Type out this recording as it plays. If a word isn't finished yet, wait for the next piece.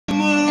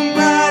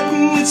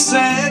it's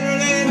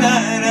Saturday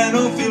night, I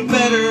don't feel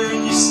better,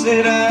 and you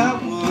said I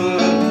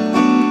would.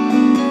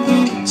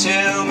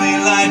 Tell me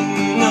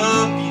lighten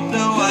up, you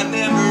know I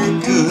never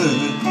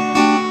could.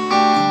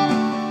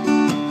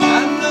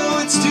 I know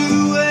it's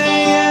 2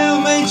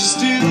 a.m. ain't you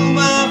still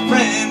my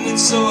friend?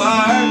 It's so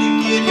hard to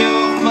get you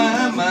off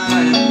my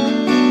mind.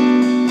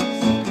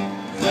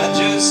 I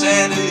just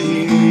had to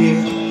hear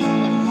you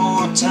one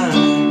more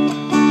time.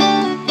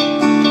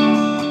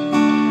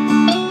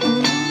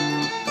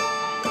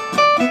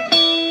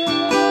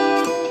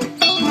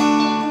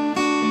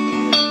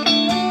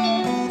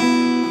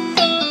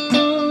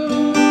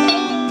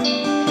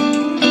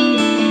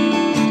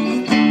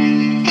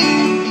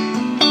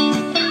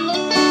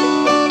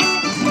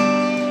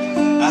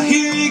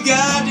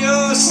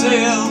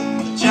 Yourself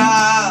a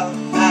job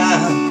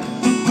now.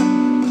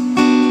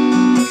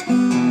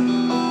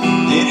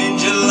 Then in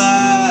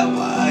July,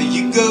 why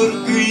you go to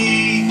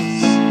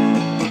Greece?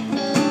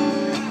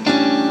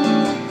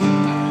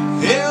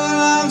 Yeah,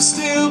 well, I'm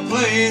still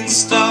playing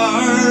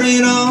star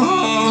in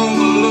all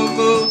the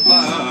local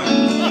bars,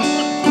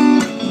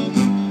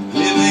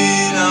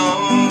 living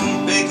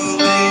on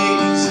pickled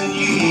eggs and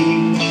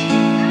yeast.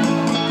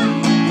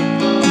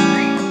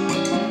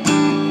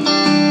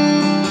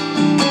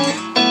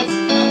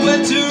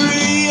 To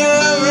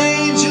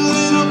rearrange a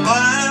little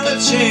pile of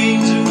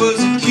change that was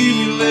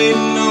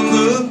accumulating on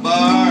the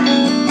bar.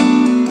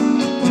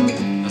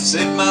 I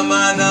set my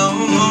mind on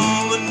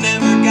home but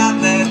never got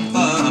that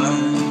far.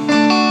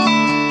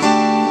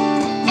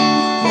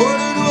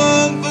 Ordered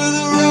one for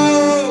the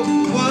road,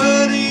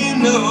 what do you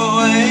know?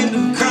 I end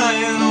up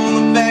crying on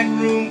the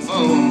backroom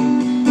phone.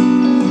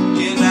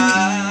 Can I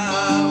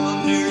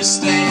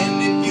understand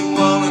if you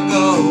wanna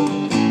go?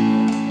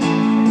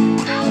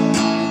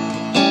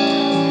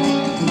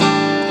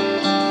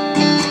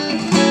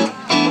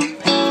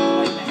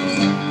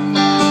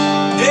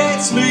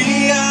 It's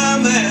me,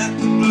 I'm at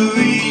the Blue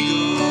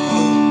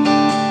Eagle.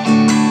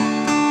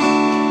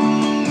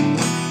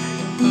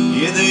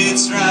 Yeah,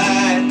 that's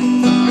right,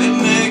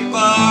 redneck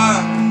bar.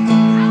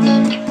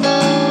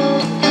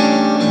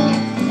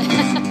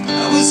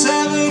 I was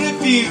having a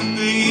few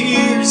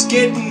beers,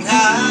 getting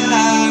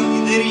high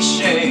with Eddie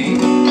Shane.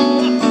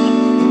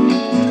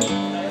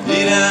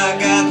 Then I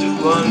got to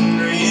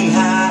wondering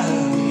how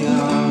we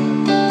are.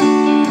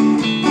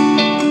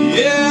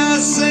 Yeah, I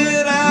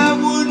said I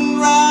wouldn't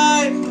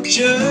ride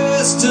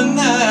just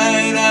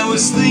tonight. I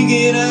was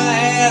thinking I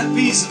had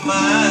peace of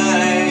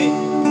mind.